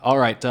All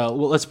right, well,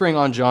 let's bring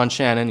on John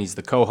Shannon. He's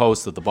the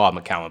co-host of the Bob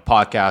McCown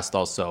podcast.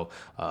 Also,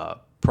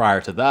 prior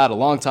to that, a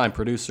longtime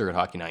producer at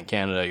Hockey Night in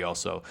Canada. You're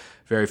also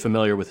very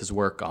familiar with his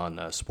work on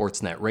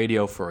Sportsnet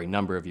Radio for a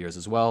number of years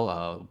as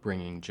well.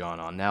 Bringing John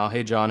on now.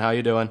 Hey, John, how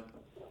you doing?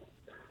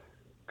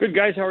 Good,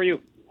 guys. How are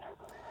you?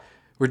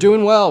 We're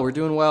doing well.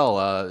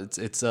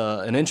 It's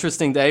an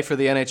interesting day for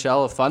the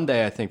NHL, a fun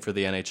day, I think, for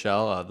the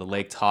NHL. The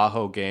Lake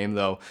Tahoe game,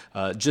 though,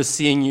 just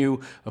seeing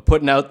you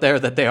putting out there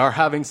that they are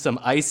having some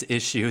ice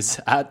issues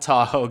at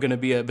Tahoe, going to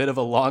be a bit of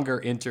a longer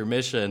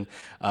intermission.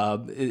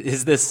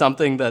 Is this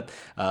something that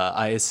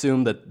I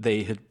assume that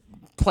they had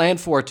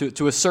planned for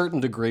to a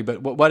certain degree,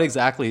 but what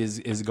exactly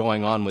is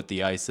going on with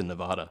the ice in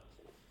Nevada?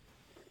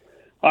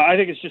 I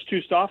think it's just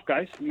too soft,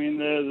 guys. I mean,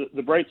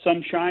 the bright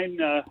sunshine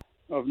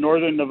of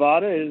northern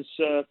Nevada is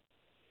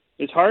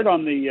hard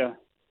on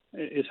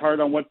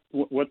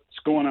what's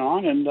going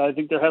on, and I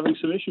think they're having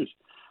some issues.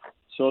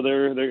 So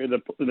there's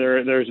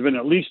been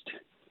at least,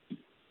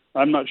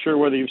 I'm not sure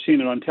whether you've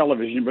seen it on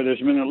television, but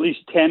there's been at least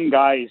 10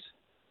 guys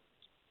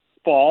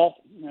fall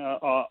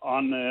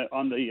on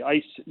the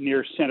ice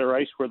near center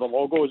ice where the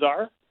logos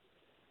are,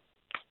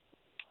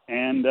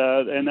 and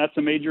that's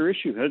a major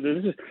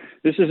issue.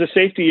 This is a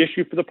safety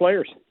issue for the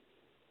players.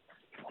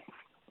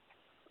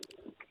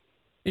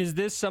 Is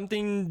this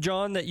something,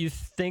 John, that you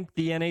think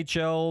the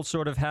NHL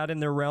sort of had in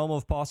their realm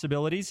of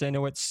possibilities? I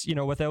know it's,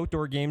 with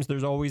outdoor games,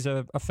 there's always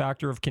a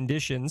factor of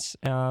conditions.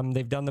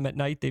 They've done them at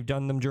night, they've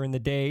done them during the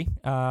day.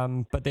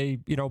 But they,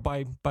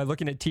 by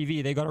looking at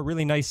TV, they got a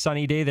really nice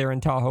sunny day there in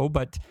Tahoe.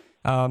 But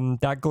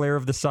that glare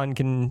of the sun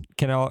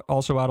can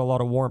also add a lot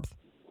of warmth.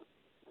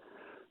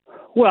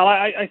 Well,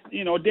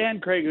 Dan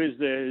Craig, who's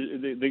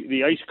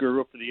the ice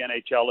guru for the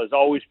NHL, is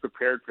always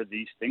prepared for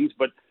these things,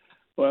 but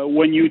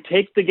when you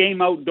take the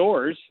game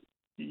outdoors,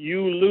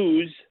 you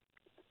lose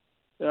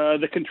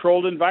the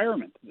controlled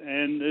environment,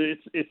 and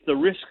it's the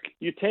risk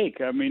you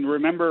take. I mean,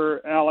 remember,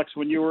 Alex,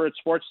 when you were at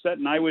Sportsnet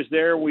and I was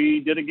there,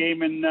 we did a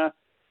game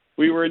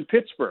we were in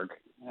Pittsburgh,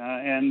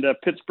 and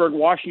Pittsburgh,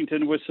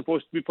 Washington was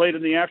supposed to be played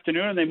in the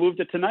afternoon, and they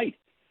moved it to night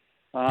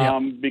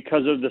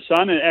because of the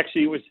sun. And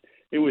actually,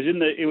 it was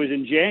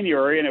in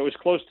January, and it was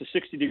close to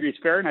 60 degrees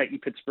Fahrenheit in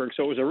Pittsburgh,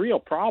 so it was a real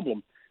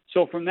problem.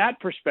 So from that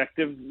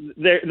perspective,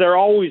 they're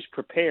always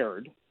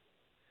prepared.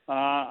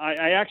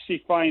 I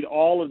actually find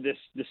all of this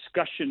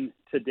discussion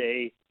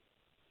today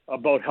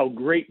about how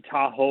great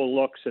Tahoe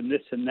looks and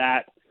this and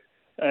that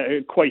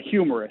quite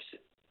humorous.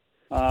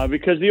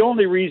 Because the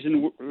only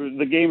reason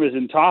the game is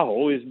in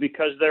Tahoe is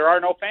because there are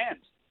no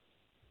fans.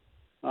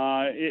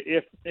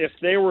 If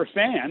there were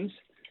fans,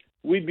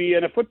 we'd be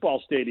in a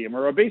football stadium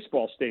or a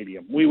baseball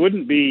stadium. We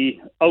wouldn't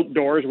be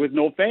outdoors with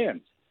no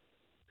fans.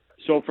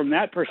 So from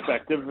that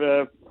perspective,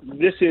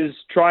 this is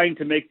trying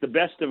to make the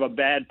best of a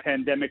bad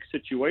pandemic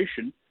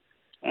situation,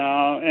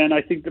 and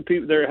I think the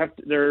people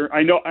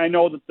I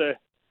know that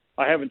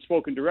I haven't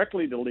spoken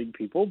directly to league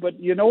people, but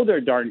they're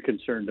darn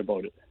concerned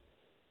about it.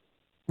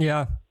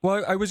 Yeah,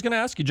 well, I was going to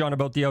ask you, John,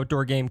 about the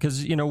outdoor game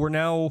because we're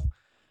now.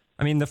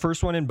 I mean, the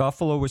first one in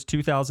Buffalo was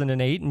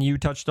 2008, and you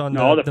touched on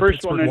the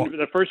first one.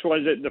 The first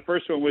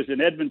one was in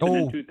Edmonton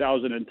in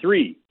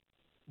 2003.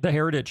 The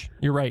Heritage.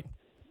 You're right.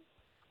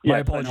 My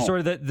Yes, apologies. Sort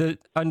of the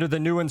under the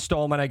new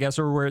installment, I guess,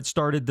 or where it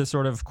started the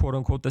sort of quote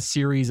unquote the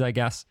series, I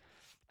guess.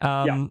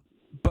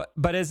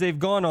 But as they've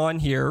gone on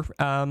here,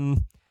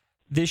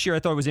 this year I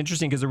thought it was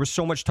interesting because there was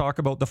so much talk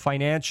about the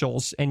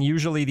financials, and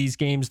usually these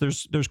games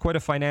there's quite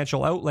a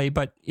financial outlay,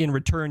 but in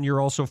return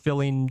you're also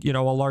filling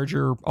a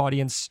larger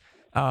audience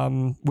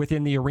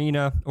within the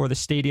arena or the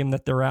stadium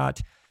that they're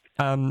at.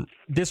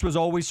 This was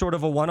always sort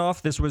of a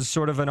one-off. This was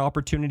sort of an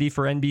opportunity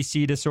for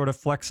NBC to sort of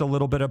flex a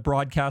little bit of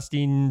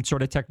broadcasting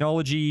sort of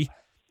technology.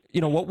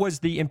 What was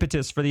the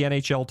impetus for the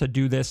NHL to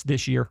do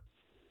this year?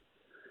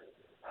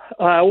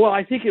 Well,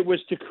 I think it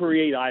was to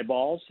create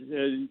eyeballs,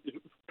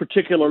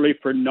 particularly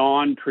for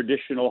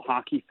non-traditional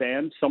hockey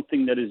fans,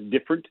 something that is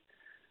different.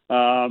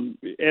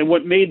 And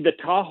what made the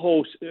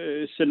Tahoe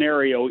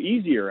scenario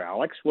easier,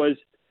 Alex, was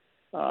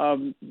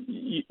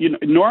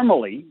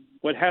normally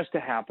what has to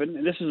happen,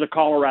 and this is a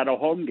Colorado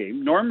home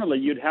game, normally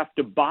you'd have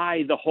to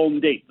buy the home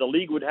date. The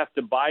league would have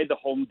to buy the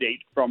home date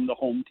from the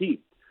home team.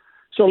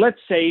 So let's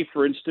say,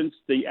 for instance,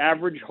 the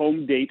average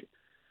home date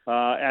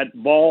at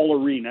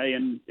Ball Arena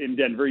in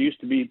Denver, used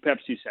to be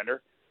Pepsi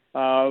Center,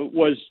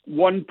 was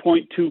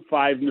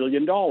 $1.25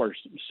 million.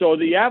 So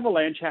the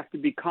Avalanche have to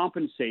be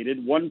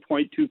compensated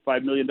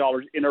 $1.25 million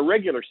in a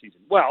regular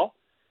season. Well,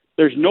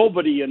 there's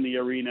nobody in the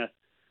arena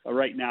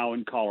right now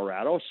in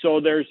Colorado,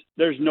 so there's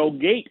no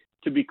gate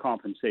to be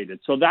compensated.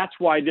 So that's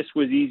why this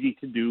was easy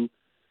to do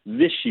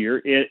this year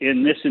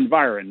in this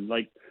environment.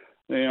 Like,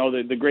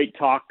 the great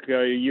talk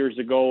years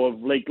ago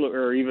of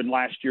or even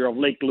last year of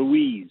Lake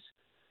Louise.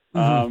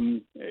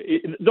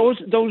 Mm-hmm.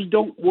 Those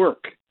don't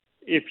work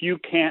if you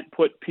can't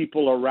put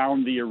people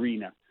around the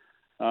arena.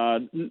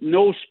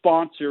 No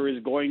sponsor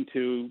is going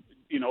to,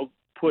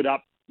 put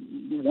up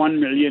 $1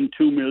 million,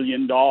 $2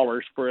 million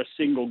for a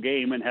single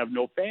game and have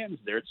no fans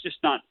there. It's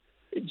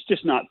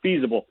just not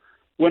feasible.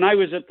 When I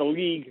was at the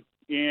league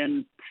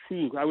in,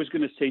 I was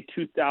going to say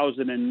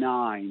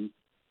 2009,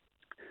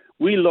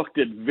 we looked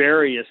at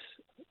various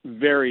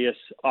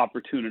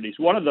opportunities.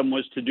 One of them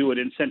was to do it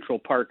in Central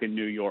Park in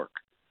New York.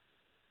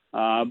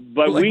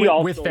 But we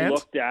also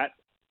looked at,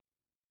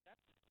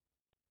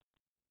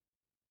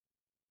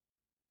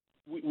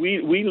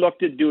 we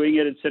looked at doing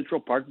it in Central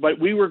Park, but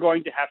we were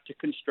going to have to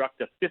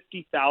construct a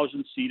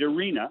 50,000 seat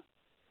arena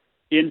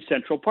in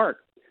Central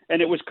Park.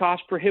 And it was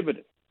cost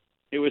prohibitive.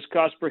 It was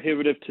cost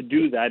prohibitive to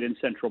do that in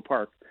Central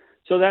Park.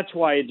 So that's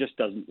why it just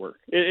doesn't work.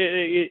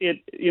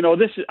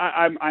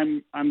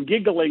 I'm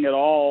giggling at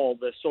all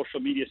the social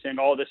media saying,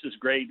 "Oh, this is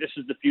great. This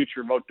is the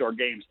future of outdoor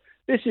games."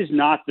 This is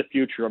not the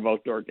future of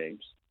outdoor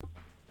games.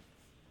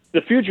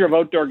 The future of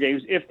outdoor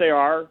games, if they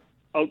are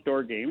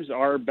outdoor games,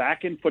 are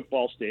back in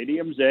football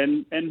stadiums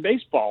and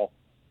baseball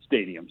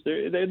stadiums.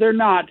 They're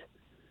not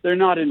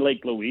in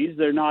Lake Louise.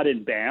 They're not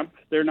in Banff.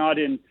 They're not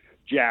in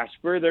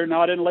Jasper. They're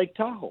not in Lake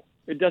Tahoe.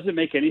 It doesn't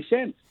make any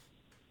sense.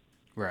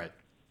 Right.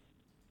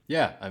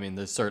 Yeah, I mean,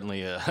 there's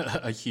certainly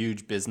a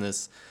huge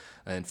business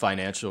and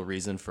financial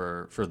reason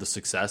for the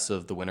success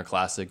of the Winter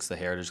Classics, the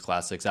Heritage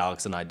Classics.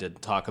 Alex and I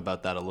did talk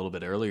about that a little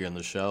bit earlier in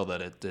the show,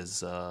 that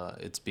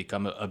it's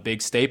become a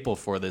big staple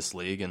for this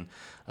league. And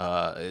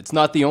it's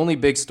not the only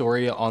big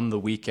story on the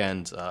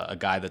weekend. A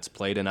guy that's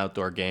played in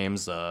outdoor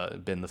games,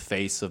 been the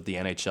face of the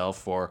NHL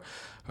for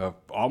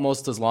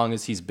almost as long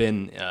as he's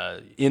been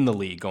in the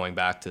league, going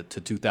back to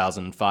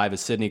 2005,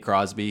 is Sidney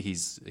Crosby.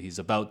 He's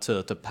about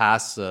to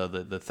pass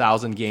the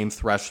 1,000-game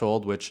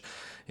threshold, which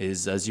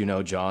is, as you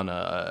know, John,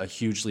 a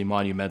hugely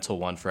monumental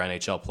one for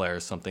NHL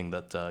players, something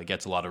that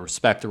gets a lot of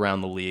respect around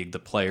the league. The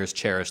players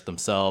cherish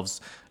themselves.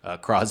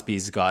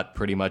 Crosby's got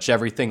pretty much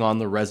everything on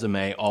the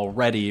resume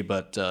already,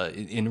 but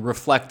in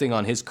reflecting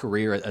on his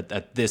career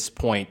at this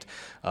point,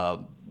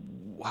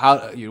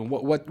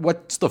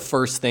 what's the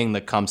first thing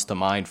that comes to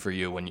mind for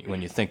you when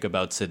you think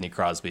about Sidney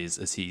Crosby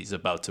as he's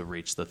about to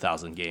reach the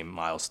 1,000-game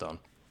milestone?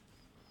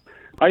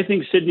 I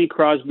think Sidney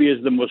Crosby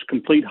is the most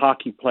complete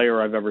hockey player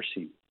I've ever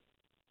seen.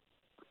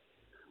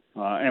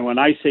 And when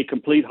I say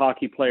complete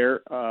hockey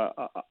player,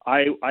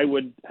 I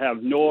would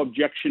have no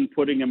objection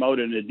putting him out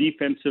in a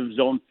defensive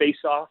zone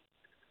faceoff.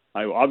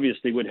 I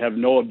obviously would have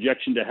no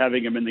objection to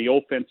having him in the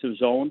offensive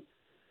zone.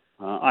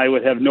 I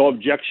would have no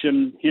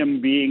objection him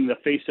being the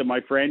face of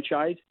my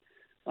franchise.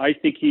 I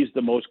think he's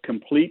the most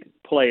complete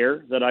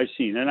player that I've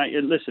seen. And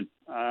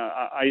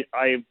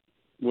I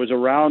was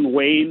around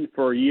Wayne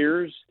for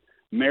years,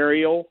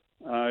 Mario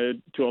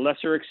to a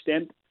lesser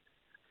extent.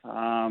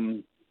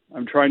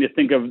 I'm trying to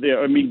think of Guy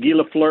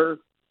Lafleur.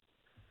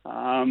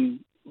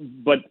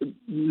 But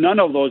none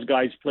of those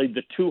guys played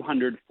the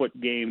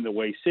 200-foot game the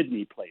way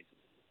Sidney played.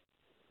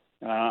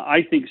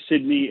 I think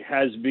Sidney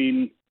has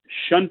been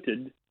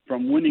shunted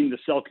from winning the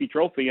Selke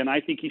Trophy, and I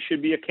think he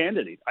should be a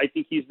candidate. I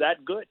think he's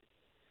that good.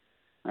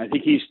 I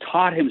think he's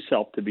taught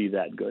himself to be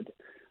that good.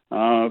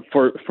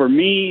 For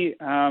me,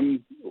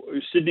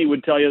 Sidney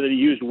would tell you that he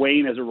used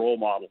Wayne as a role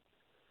model.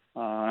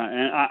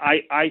 And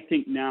I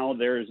think now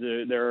there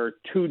are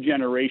two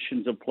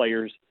generations of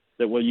players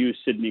that will use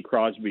Sidney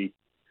Crosby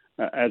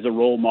as a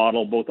role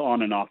model, both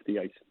on and off the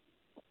ice.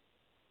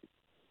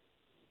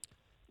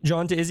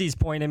 John, to Izzy's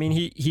point, I mean,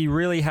 he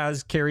really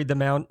has carried the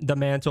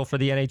mantle for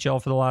the NHL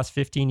for the last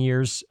 15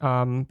 years.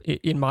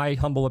 In my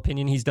humble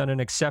opinion, he's done an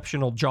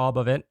exceptional job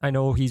of it. I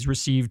know he's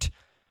received,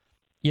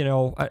 I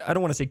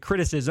don't want to say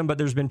criticism, but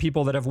there's been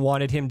people that have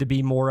wanted him to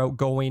be more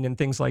outgoing and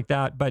things like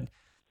that. But,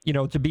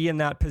 to be in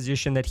that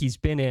position that he's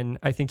been in,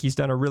 I think he's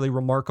done a really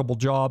remarkable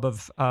job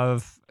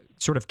of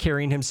sort of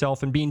carrying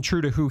himself and being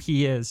true to who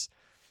he is.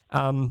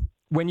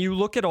 When you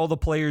look at all the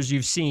players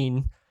you've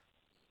seen,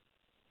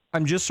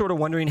 I'm just sort of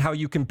wondering how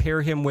you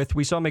compare him with,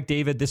 we saw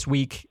McDavid this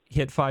week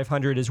hit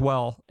 500 as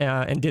well,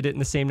 and did it in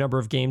the same number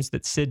of games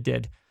that Sid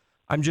did.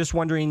 I'm just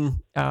wondering,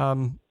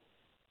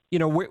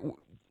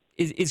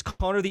 is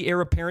Connor the heir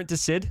apparent to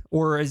Sid,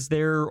 or has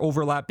their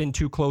overlap been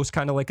too close,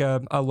 kind of like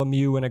a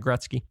Lemieux and a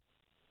Gretzky?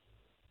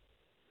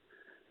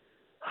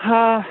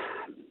 I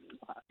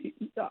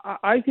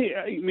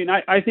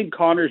think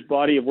Connor's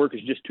body of work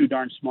is just too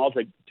darn small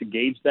to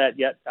gauge that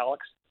yet,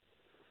 Alex.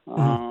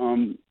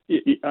 I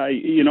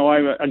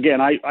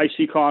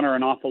see Connor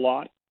an awful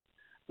lot.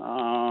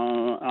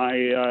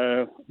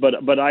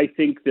 But I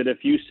think that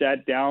if you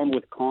sat down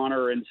with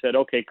Connor and said,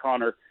 "Okay,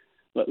 Connor,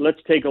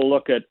 let's take a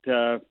look at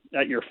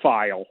your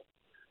file,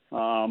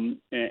 and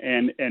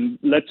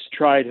let's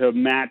try to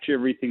match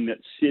everything that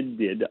Sid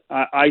did,"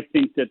 I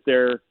think that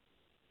there,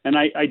 and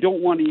I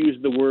don't want to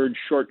use the word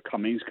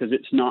shortcomings because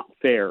it's not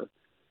fair,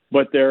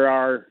 but there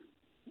are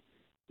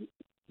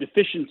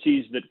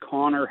deficiencies that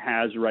Connor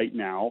has right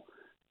now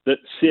that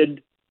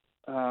Sid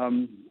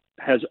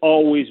has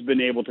always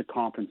been able to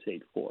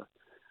compensate for.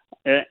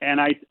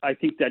 And I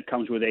think that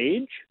comes with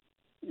age.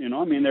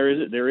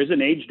 There is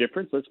an age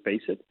difference, let's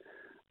face it.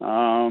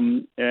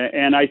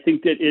 And I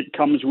think that it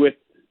comes with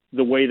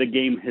the way the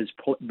game has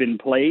been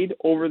played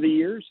over the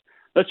years.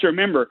 Let's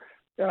remember,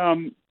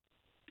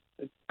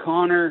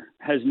 Connor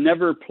has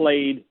never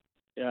played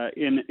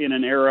in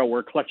an era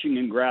where clutching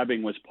and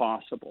grabbing was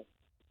possible.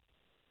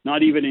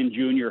 not even in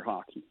junior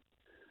hockey.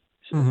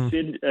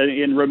 Sid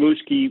and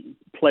Rimouski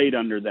played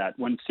under that.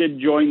 When Sid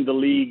joined the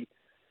league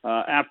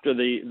after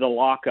the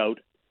lockout,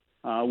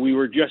 we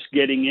were just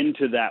getting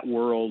into that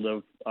world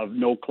of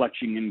no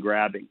clutching and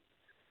grabbing.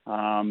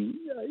 The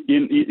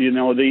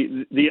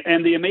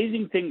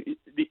amazing thing,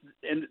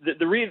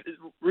 the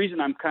reason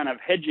I'm kind of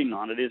hedging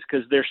on it is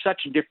because they're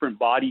such different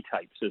body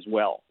types as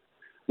well.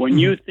 When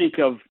you think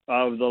of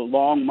the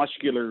long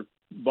muscular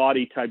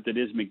body type that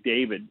is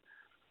McDavid,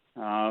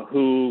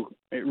 who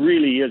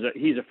really is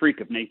he's a freak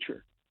of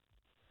nature,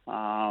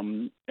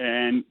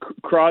 and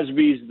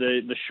Crosby's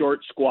the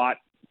short, squat,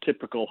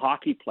 typical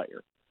hockey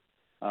player.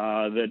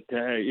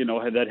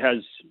 That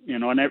has,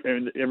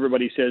 and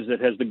everybody says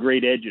that has the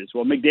great edges.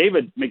 Well,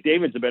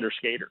 McDavid's a better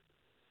skater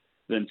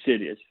than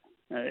Sid is.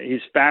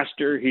 He's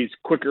faster, he's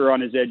quicker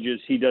on his edges,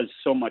 he does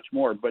so much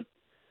more. But,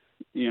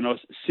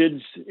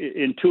 Sid's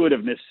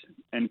intuitiveness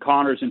and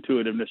Connor's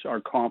intuitiveness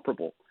are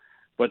comparable.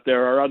 But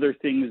there are other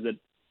things that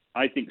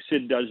I think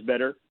Sid does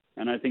better,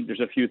 and I think there's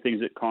a few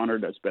things that Connor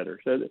does better.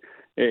 So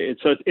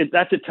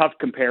that's a tough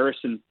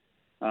comparison,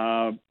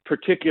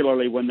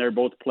 particularly when they're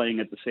both playing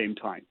at the same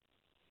time.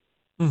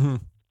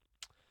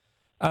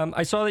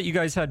 I saw that you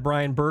guys had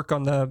Brian Burke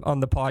on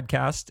the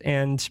podcast,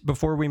 and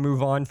before we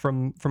move on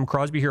from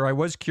Crosby here, I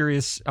was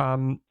curious.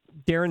 Darren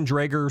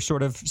Dreger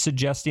sort of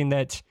suggesting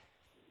that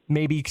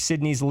maybe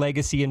Sidney's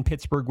legacy in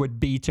Pittsburgh would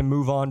be to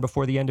move on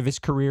before the end of his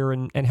career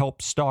and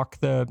help stock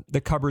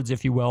the cupboards,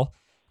 if you will.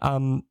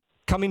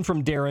 Coming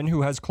from Darren,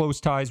 who has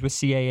close ties with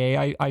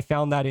CAA, I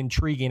found that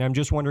intriguing. I'm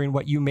just wondering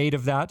what you made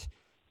of that,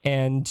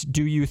 and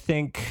do you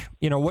think,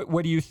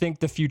 what do you think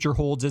the future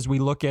holds as we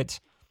look at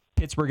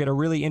Pittsburgh at a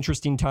really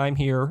interesting time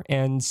here,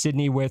 and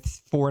Sidney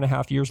with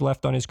 4.5 years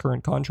left on his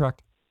current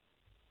contract?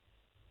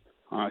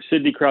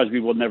 Sidney Crosby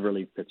will never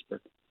leave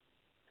Pittsburgh.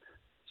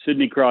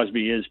 Sidney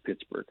Crosby is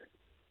Pittsburgh.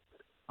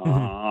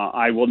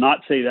 I will not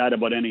say that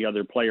about any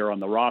other player on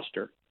the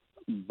roster,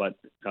 but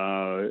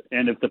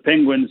and if the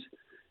Penguins,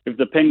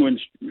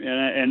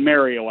 and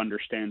Mario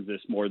understands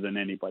this more than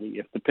anybody,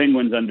 if the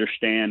Penguins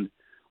understand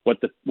what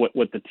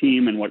the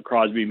team and what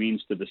Crosby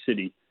means to the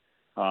city,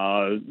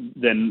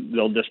 then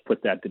they'll just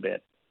put that to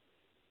bed.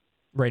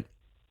 Right.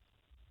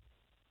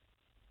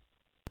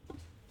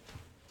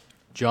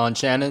 John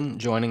Shannon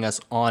joining us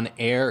on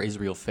air,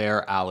 Israel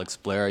Fair, Alex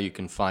Blair. You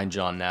can find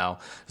John now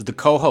as the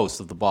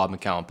co-host of the Bob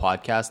McCown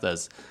podcast.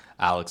 As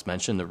Alex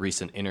mentioned, the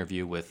recent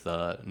interview with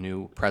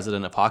new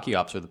president of hockey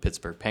ops for the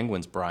Pittsburgh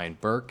Penguins, Brian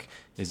Burke,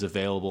 is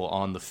available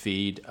on the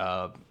feed.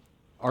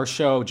 Our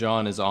show,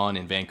 John, is on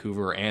in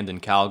Vancouver and in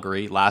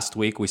Calgary. Last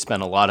week, we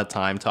spent a lot of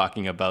time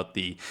talking about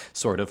the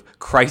sort of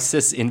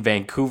crisis in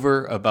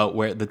Vancouver, about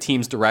where the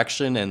team's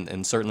direction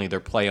and certainly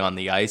their play on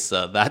the ice.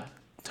 That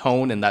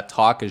tone and that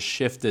talk has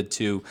shifted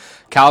to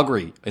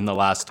Calgary in the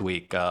last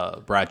week.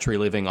 Brad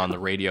Treliving on the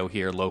radio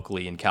here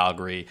locally in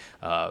Calgary,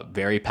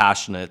 very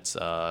passionate,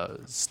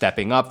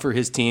 stepping up for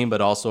his team,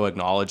 but also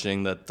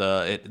acknowledging that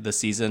the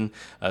season,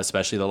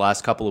 especially the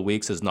last couple of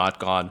weeks, has not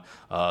gone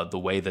the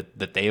way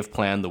that they have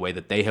planned, the way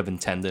that they have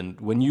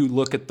intended. When you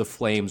look at the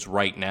Flames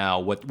right now,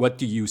 what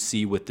do you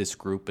see with this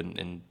group,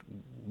 and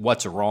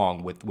what's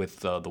wrong with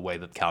the way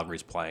that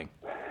Calgary's playing?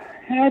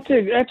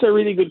 That's a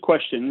really good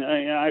question.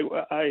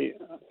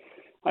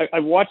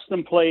 I've watched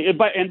them play.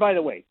 And by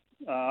the way,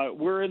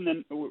 we're in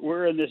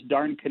this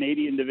darn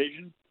Canadian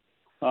division,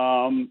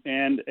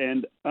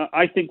 and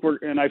I think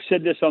and I've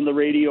said this on the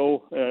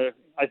radio.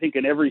 I think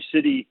in every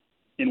city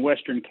in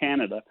Western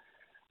Canada,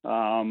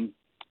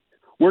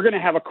 we're going to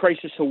have a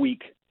crisis a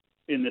week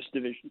in this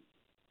division,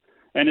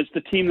 and it's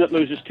the team that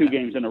loses 2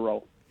 games in a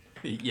row.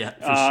 Yeah,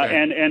 for sure.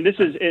 And this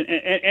is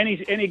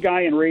any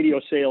guy in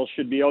radio sales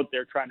should be out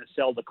there trying to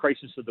sell the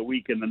crisis of the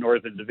week in the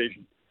Northern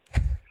Division,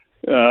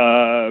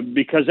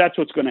 because that's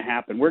what's going to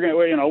happen.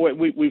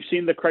 We've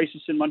seen the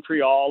crisis in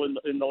Montreal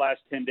in the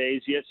last 10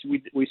 days. Yes,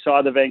 we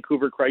saw the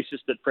Vancouver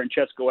crisis that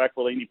Francesco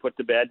Aquilini put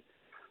to bed.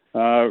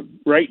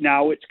 Right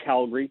now, it's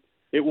Calgary.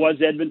 It was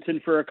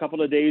Edmonton for a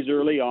couple of days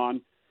early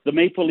on. The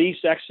Maple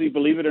Leafs, actually,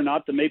 believe it or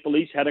not, the Maple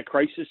Leafs had a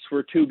crisis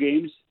for 2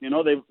 games.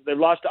 They've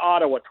lost to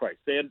Ottawa twice.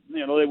 They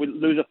would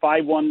lose a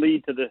 5-1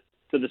 lead to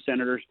the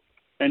Senators,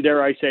 and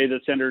dare I say, the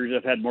Senators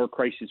have had more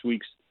crisis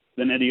weeks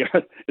than any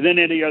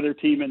other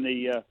team in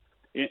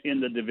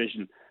the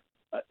division.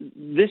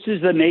 This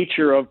is the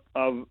nature of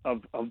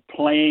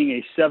playing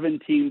a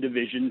 7-team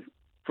division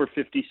for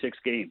 56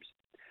 games.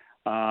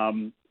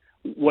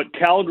 What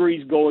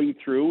Calgary's going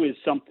through is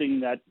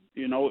something that,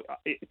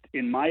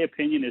 in my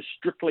opinion, is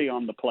strictly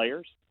on the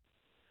players.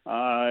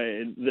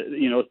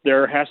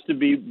 There has to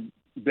be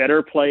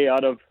better play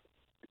out of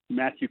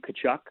Matthew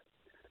Tkachuk.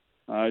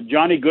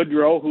 Johnny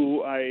Gaudreau,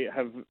 who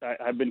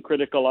I've been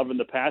critical of in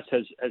the past,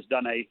 has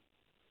done a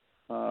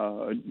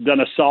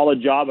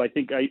solid job. I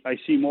think I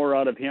see more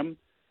out of him.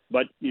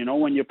 But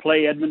when you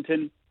play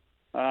Edmonton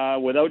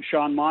without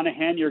Sean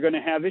Monahan, you're going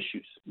to have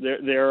issues.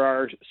 There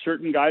are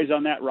certain guys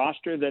on that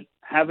roster that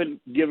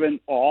haven't given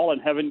all and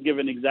haven't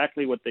given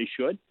exactly what they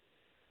should,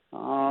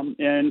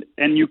 and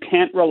you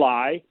can't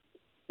rely.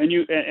 And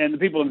the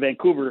people in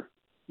Vancouver,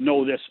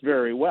 know this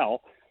very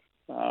well.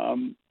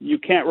 You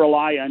can't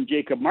rely on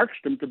Jacob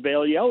Markstrom to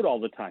bail you out all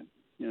the time.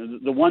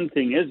 The one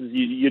thing is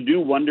you do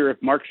wonder if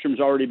Markstrom's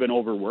already been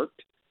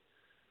overworked.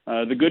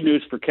 The good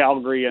news for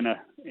Calgary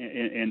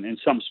in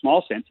some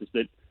small sense is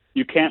that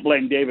you can't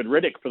blame David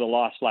Rittich for the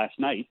loss last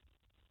night,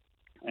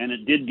 and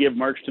it did give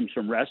Markstrom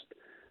some rest.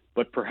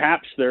 But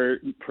perhaps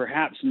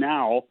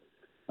now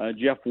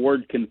Jeff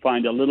Ward can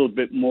find a little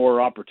bit more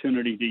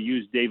opportunity to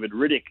use David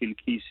Rittich in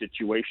key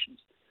situations,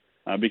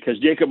 because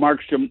Jacob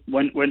Markstrom,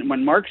 when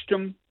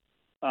Markstrom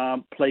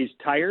plays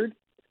tired,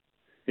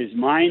 his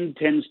mind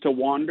tends to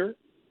wander.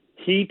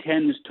 He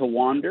tends to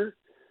wander,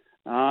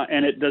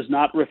 and it does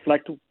not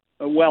reflect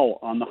well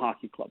on the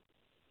hockey club.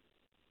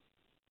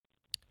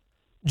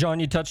 John,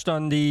 you touched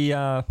on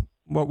the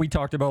what we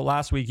talked about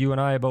last week, you and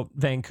I, about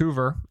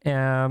Vancouver.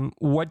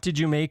 What did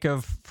you make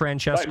of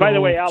Francesco? By the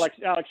way, Alex,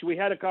 we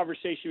had a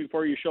conversation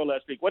before your show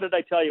last week. What did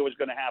I tell you was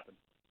going to happen?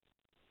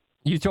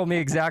 You told me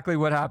exactly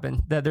what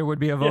happened, that there would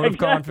be a vote of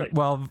confidence.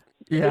 Well,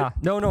 yeah.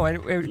 No,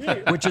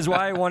 which is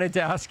why I wanted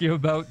to ask you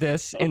about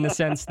this, in the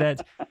sense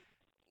that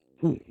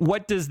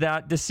what does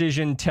that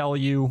decision tell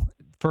you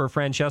for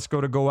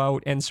Francesco to go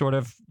out and sort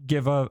of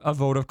give a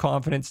vote of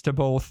confidence to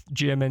both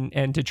Jim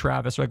and to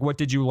Travis? Like, what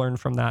did you learn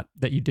from that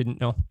you didn't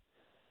know?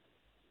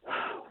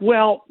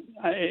 Well,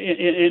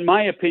 in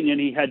my opinion,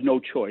 he had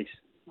no choice.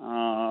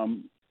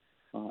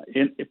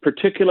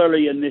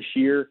 Particularly in this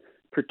year,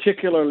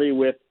 particularly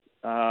with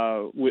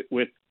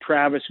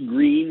Travis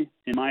Green,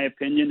 in my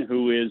opinion,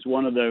 who is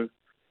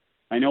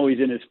I know he's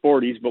in his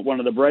 40s, but one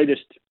of the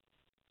brightest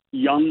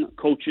young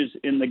coaches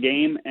in the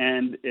game.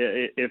 And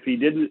if he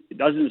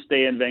doesn't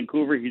stay in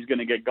Vancouver, he's going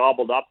to get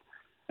gobbled up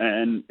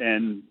and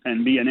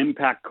be an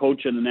impact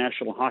coach in the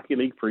National Hockey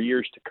League for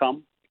years to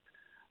come.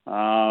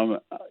 I'm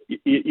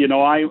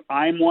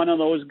one of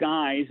those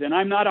guys, and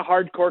I'm not a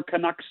hardcore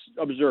Canucks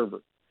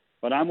observer,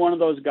 but I'm one of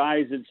those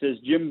guys that says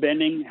Jim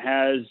Benning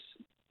has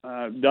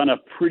done a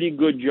pretty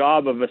good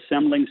job of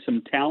assembling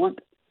some talent.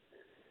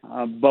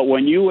 But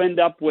when you end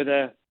up with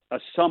a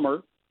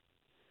summer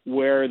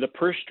where the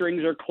purse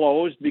strings are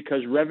closed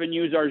because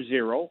revenues are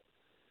zero,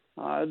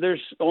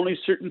 there's only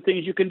certain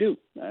things you can do.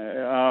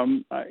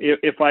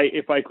 If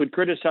I could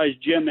criticize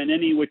Jim in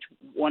any which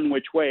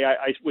way,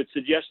 I would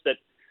suggest that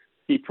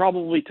he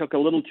probably took a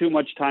little too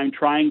much time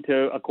trying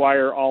to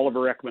acquire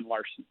Oliver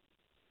Ekman-Larsson.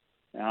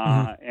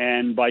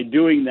 And by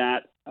doing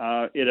that,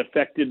 it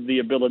affected the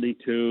ability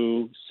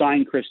to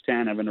sign Chris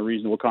Tanev in a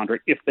reasonable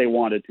contract if they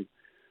wanted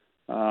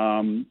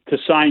to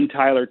sign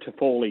Tyler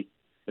Toffoli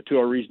to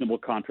a reasonable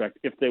contract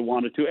if they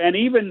wanted to, and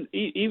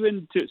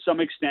even to some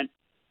extent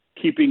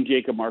keeping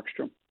Jacob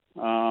Markstrom.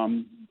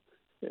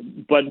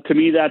 But to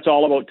me, that's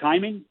all about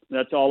timing.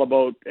 That's all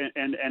about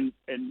and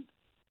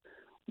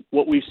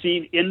what we've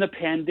seen in the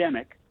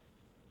pandemic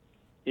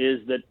is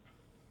that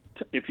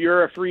if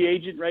you're a free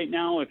agent right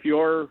now, if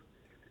you're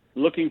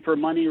looking for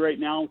money right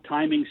now,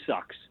 timing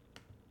sucks,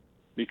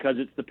 because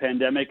it's the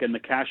pandemic and the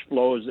cash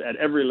flows at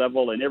every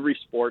level in every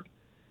sport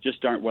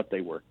just aren't what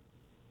they were.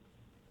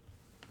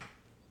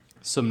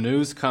 Some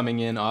news coming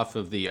in off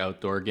of the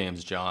outdoor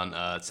games, John.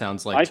 It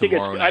sounds like I don't think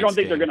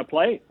game. they're going to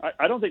play.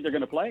 I don't think they're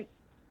going to play.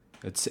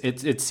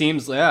 It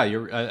seems, yeah.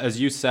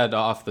 As you said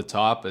off the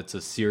top, it's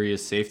a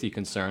serious safety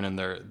concern, and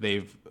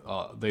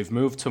they've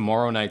moved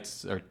tomorrow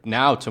night's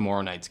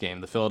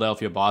game. The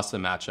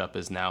Philadelphia-Boston matchup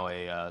is now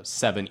a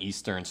 7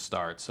 Eastern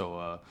start,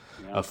 so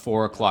a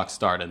 4:00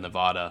 start in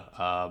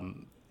Nevada.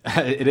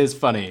 It is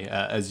funny,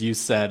 as you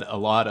said, a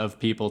lot of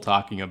people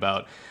talking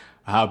about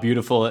how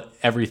beautiful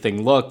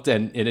everything looked,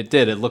 and it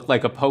did. It looked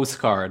like a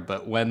postcard,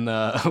 but when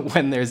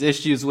there's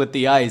issues with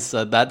the ice,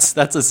 that's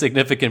a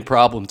significant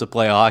problem to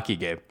play a hockey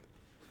game.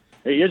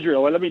 Hey,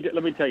 Israel, let me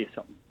tell you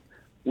something.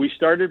 We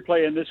started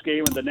playing this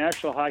game at the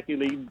National Hockey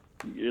League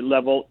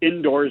level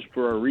indoors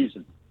for a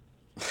reason.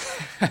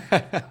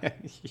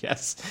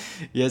 Yes,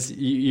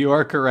 you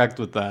are correct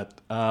with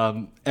that.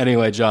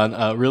 Anyway,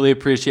 John, really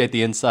appreciate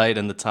the insight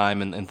and the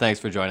time, and thanks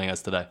for joining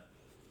us today.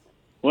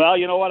 Well,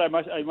 you know what? I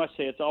must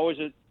say it's always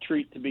a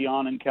treat to be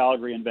on in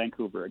Calgary and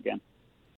Vancouver again.